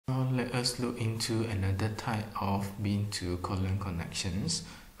Now let us look into another type of beam-to-column connections,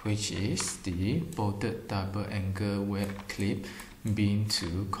 which is the bolted double angle web clip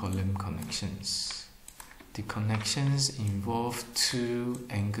beam-to-column connections. The connections involve two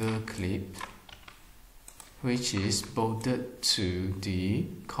angle clips, which is bolted to the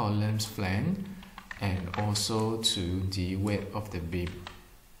column's flange and also to the web of the beam.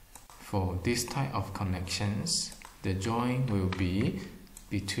 For this type of connections, the joint will be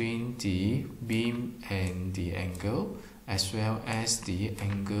between the beam and the angle, as well as the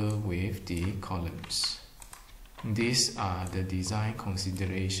angle with the columns. These are the design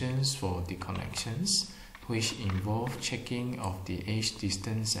considerations for the connections, which involve checking of the edge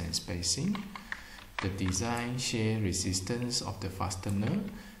distance and spacing, the design shear resistance of the fastener,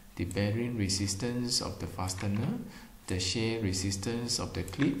 the bearing resistance of the fastener, the shear resistance of the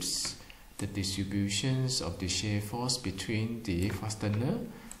clips, the distributions of the shear force between the fastener,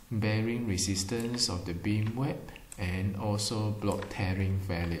 bearing resistance of the beam web, and also block tearing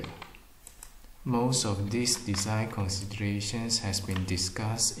failure. Most of these design considerations has been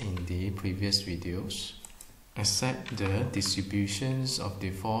discussed in the previous videos, except the distributions of the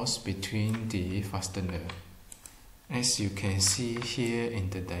force between the fastener. As you can see here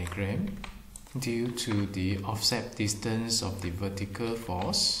in the diagram, due to the offset distance of the vertical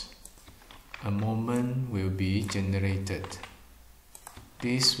force, a moment will be generated.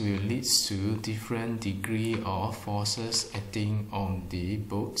 This will lead to different degree of forces acting on the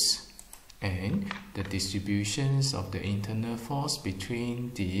bolts, and the distributions of the internal force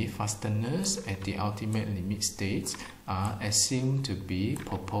between the fasteners at the ultimate limit state are assumed to be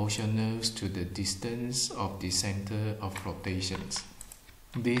proportional to the distance of the center of rotations.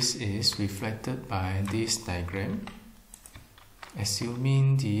 This is reflected by this diagram.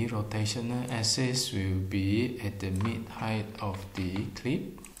 Assuming the rotational axis will be at the mid-height of the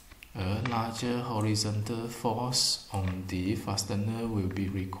clip, a larger horizontal force on the fastener will be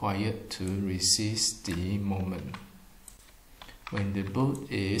required to resist the moment. When the bolt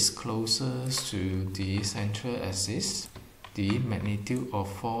is closer to the central axis, the magnitude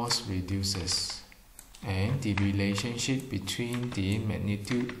of force reduces, and the relationship between the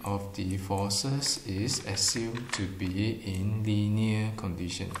magnitude of the forces is assumed to be in linear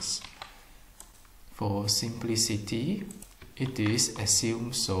conditions. For simplicity, it is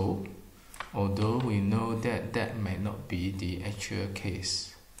assumed so, although we know that that may not be the actual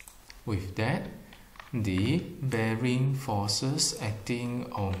case. With that, the bearing forces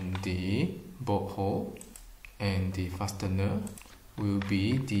acting on the bolt hole and the fastener will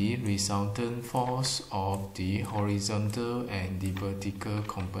be the resultant force of the horizontal and the vertical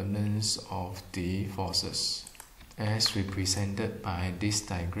components of the forces, as represented by this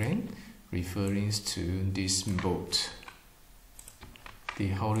diagram referring to this bolt. The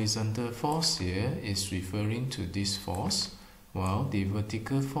horizontal force here is referring to this force, while the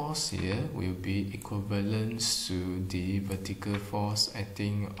vertical force here will be equivalent to the vertical force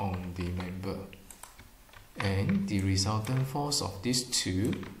acting on the member. And the resultant force of these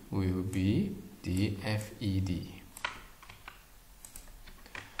two will be the FED.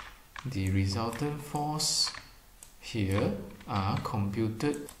 The resultant force here are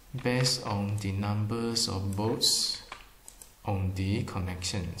computed based on the numbers of bolts on the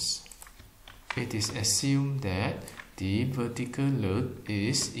connections. It is assumed that the vertical load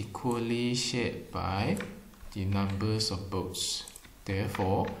is equally shared by the numbers of bolts.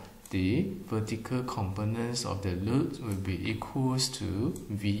 Therefore, the vertical components of the load will be equals to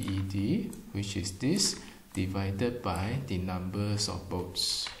VED, which is this, divided by the numbers of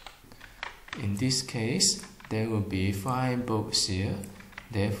bolts. In this case, there will be 5 bolts here,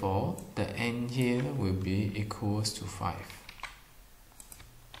 therefore the N here will be equals to 5.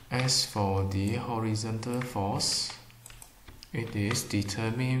 As for the horizontal force, it is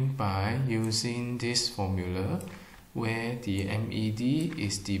determined by using this formula, where the MED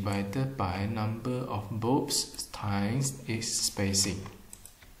is divided by number of bolts times its spacing.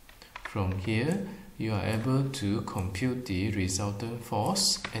 From here, you are able to compute the resultant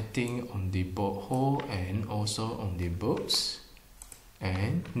force acting on the bolt hole and also on the bolts.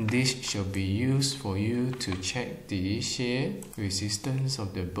 And this shall be used for you to check the shear resistance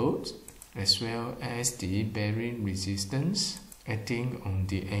of the bolt, as well as the bearing resistance acting on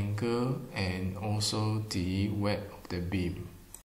the angle and also the web of the beam.